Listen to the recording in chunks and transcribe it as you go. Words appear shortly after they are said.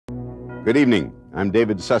Good evening. I'm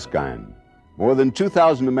David Susskind. More than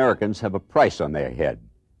 2,000 Americans have a price on their head.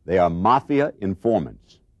 They are Mafia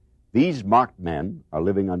informants. These marked men are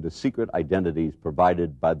living under secret identities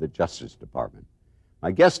provided by the Justice Department.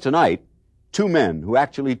 My guests tonight, two men who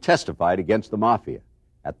actually testified against the Mafia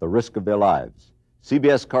at the risk of their lives.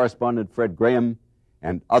 CBS correspondent Fred Graham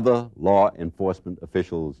and other law enforcement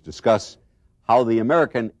officials discuss how the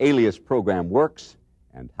American Alias program works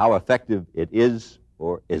and how effective it is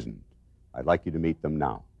or isn't. I'd like you to meet them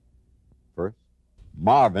now. First,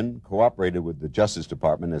 Marvin cooperated with the Justice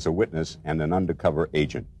Department as a witness and an undercover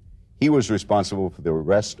agent. He was responsible for the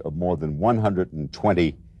arrest of more than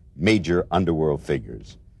 120 major underworld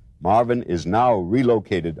figures. Marvin is now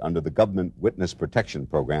relocated under the government witness protection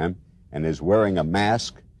program and is wearing a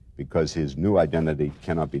mask because his new identity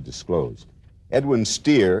cannot be disclosed. Edwin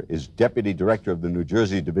Steer is deputy director of the New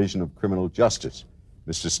Jersey Division of Criminal Justice.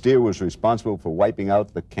 Mr. Steer was responsible for wiping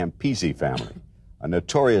out the Campisi family, a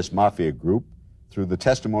notorious mafia group, through the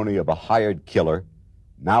testimony of a hired killer,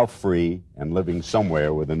 now free and living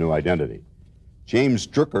somewhere with a new identity. James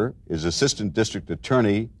Drucker is Assistant District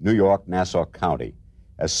Attorney, New York, Nassau County.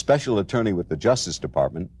 As Special Attorney with the Justice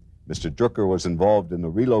Department, Mr. Drucker was involved in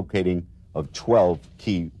the relocating of 12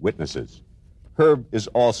 key witnesses. Herb is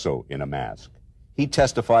also in a mask. He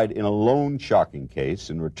testified in a lone shocking case,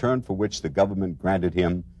 in return for which the government granted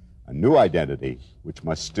him a new identity, which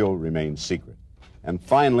must still remain secret. And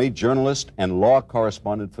finally, journalist and law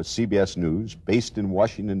correspondent for CBS News, based in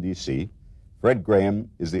Washington, D.C., Fred Graham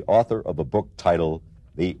is the author of a book titled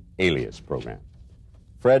The Alias Program.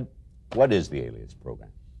 Fred, what is the Alias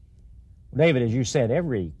Program? David, as you said,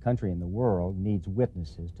 every country in the world needs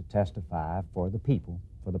witnesses to testify for the people,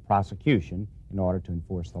 for the prosecution, in order to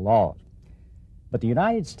enforce the laws. But the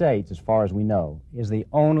United States, as far as we know, is the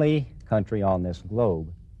only country on this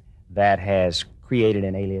globe that has created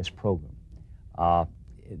an alias program.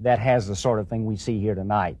 That has the sort of thing we see here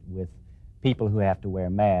tonight with people who have to wear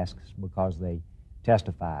masks because they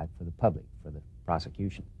testified for the public, for the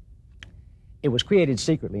prosecution. It was created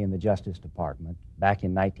secretly in the Justice Department back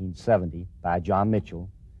in 1970 by John Mitchell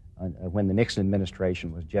when the Nixon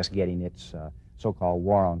administration was just getting its so-called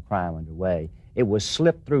war on crime underway. It was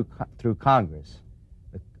slipped through Congress.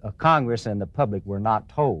 Congress and the public were not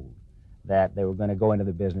told that they were going to go into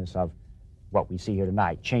the business of what we see here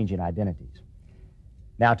tonight, changing identities.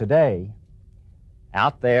 Now today,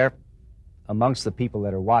 out there amongst the people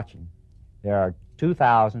that are watching, there are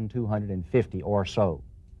 2,250 or so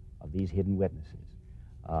of these hidden witnesses.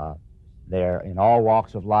 They're in all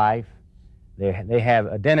walks of life. They have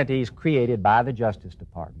identities created by the Justice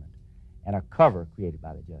Department and a cover created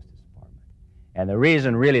by the Justice Department. And the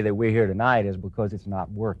reason really that we're here tonight is because it's not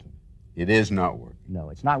working. It is not working. No,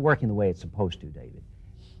 it's not working the way it's supposed to, David.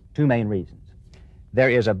 Two main reasons. There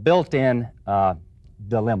is a built-in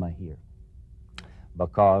dilemma here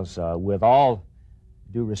because with all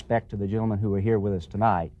due respect to the gentlemen who are here with us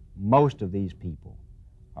tonight, most of these people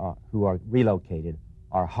who are relocated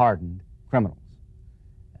are hardened criminals.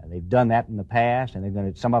 They've done that in the past,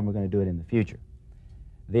 and some of them are going to do it in the future.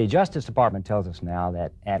 The Justice Department tells us now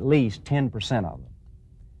that at least 10% of them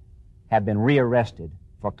have been rearrested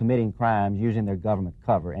for committing crimes using their government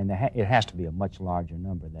cover, and it has to be a much larger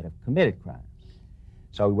number that have committed crimes.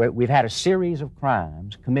 So we've had a series of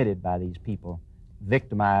crimes committed by these people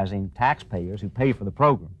victimizing taxpayers who pay for the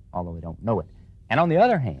program, although they don't know it. And on the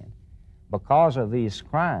other hand, because of these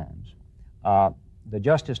crimes, the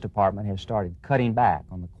Justice Department has started cutting back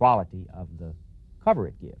on the quality of the cover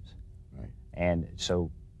it gives. Right. And so...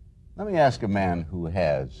 Let me ask a man who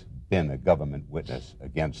has been a government witness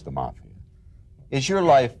against the Mafia. Is your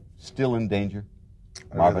life still in danger,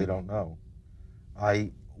 Marvin? I really don't know.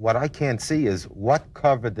 What I can't see is what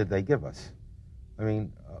cover did they give us? I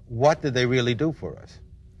mean, what did they really do for us?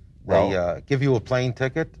 Well, they give you a plane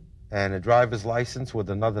ticket and a driver's license with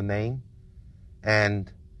another name,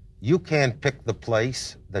 and you can't pick the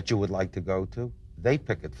place that you would like to go to. They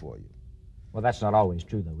pick it for you. Well, that's not always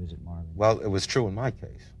true, though, is it, Marvin? Well, it was true in my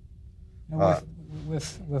case. Now,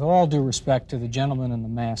 with all due respect to the gentleman in the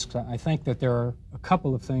masks, I think that there are a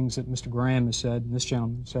couple of things that Mr. Graham has said, and this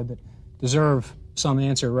gentleman said, that deserve some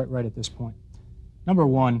answer right at this point. Number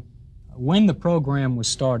one, when the program was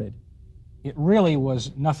started, it really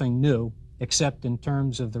was nothing new except in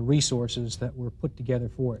terms of the resources that were put together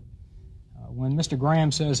for it. When Mr.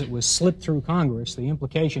 Graham says it was slipped through Congress, the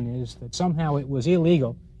implication is that somehow it was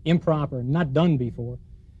illegal, improper, not done before,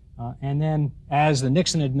 and then as the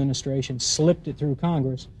Nixon administration slipped it through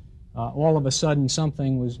Congress, all of a sudden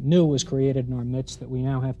something new was created in our midst that we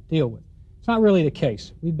now have to deal with. It's not really the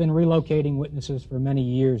case. We've been relocating witnesses for many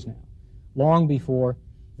years now, long before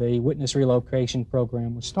the witness relocation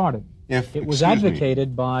program was started. It was excuse me.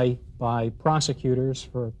 advocated by prosecutors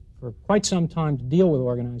for quite some time to deal with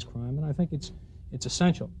organized crime, and I think it's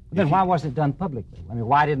essential. But then why wasn't it done publicly? I mean,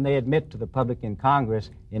 why didn't they admit to the public in Congress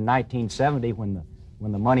in 1970 when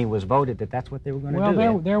the money was voted that that's what they were going to do?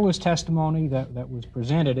 Well, there was testimony that was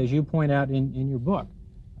presented, as you point out in your book.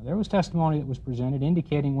 There was testimony that was presented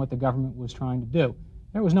indicating what the government was trying to do.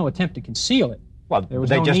 There was no attempt to conceal it. Well, there was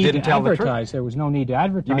they no just need didn't to tell the advertise. truth. There was no need to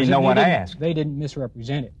advertise. You mean no one asked? They didn't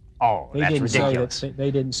misrepresent it. Oh, that's ridiculous.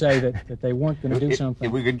 They didn't say that they weren't going to do something.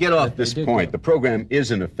 If we could get off this point, the program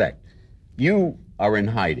is in effect. You are in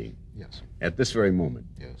hiding. Yes. At this very moment.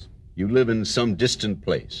 Yes. You live in some distant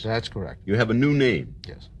place. That's correct. You have a new name.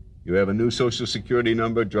 Yes. You have a new Social Security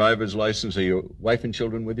number, driver's license. Are your wife and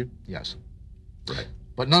children with you? Yes. Right.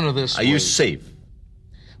 But none of this Are you safe?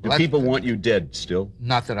 Do Well, people want you dead still?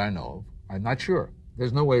 Not that I know of. I'm not sure.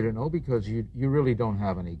 There's no way to know because you really don't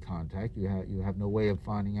have any contact. You have no way of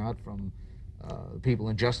finding out from people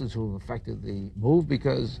in justice who have affected the move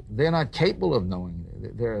because they're not capable of knowing.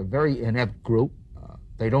 They're a very inept group.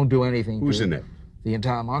 They don't do anything. Who's inept? The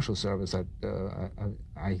entire Marshal Service.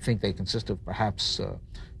 I think they consist of perhaps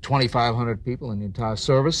 2,500 people in the entire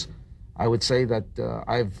service. I would say that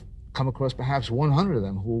I've come across perhaps 100 of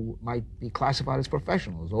them who might be classified as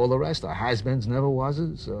professionals. All the rest are has-beens,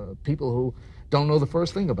 never-wases, people who don't know the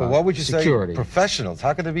first thing about But what would you security. say professionals?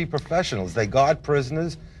 How could they be professionals? They guard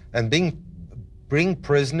prisoners and bring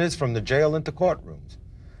prisoners from the jail into courtrooms.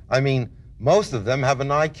 I mean, most of them have an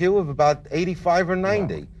IQ of about 85 or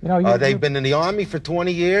 90. They've been in the Army for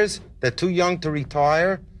 20 years. They're too young to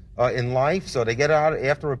retire in life, so they get out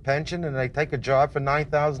after a pension and they take a job for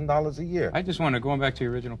 $9,000 a year. I just want to, going back to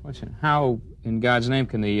your original question, how, in God's name,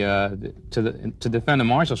 can to defend the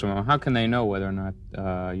marshals, how can they know whether or not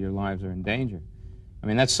your lives are in danger? I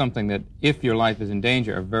mean, that's something that, if your life is in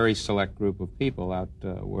danger, a very select group of people out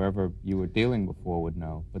wherever you were dealing before would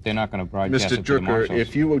know. But they're not going to broadcast Mr. it to the Drucker, marshals.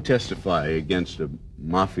 if you will testify against a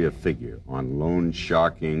mafia figure on loan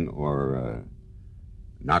sharking or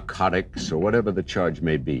narcotics or whatever the charge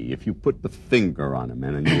may be, if you put the finger on him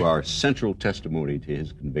and you are central testimony to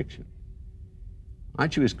his conviction,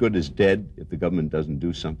 aren't you as good as dead if the government doesn't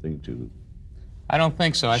do something to I don't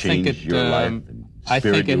think so. I think change your life and I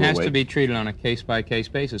think spirit it you has away? to be treated on a case-by-case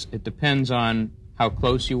basis. It depends on how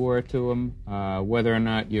close you were to them, whether or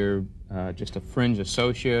not you're just a fringe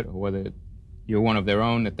associate, or whether you're one of their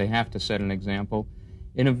own, that they have to set an example.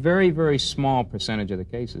 In a very, very small percentage of the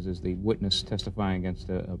cases is the witness testifying against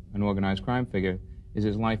an organized crime figure, is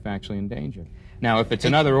his life actually in danger. Now, if it's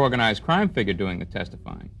another organized crime figure doing the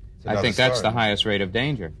testifying, I think that's the highest rate of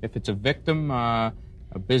danger. If it's a victim,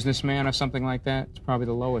 a businessman or something like that, it's probably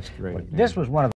the lowest rate of danger. This was one of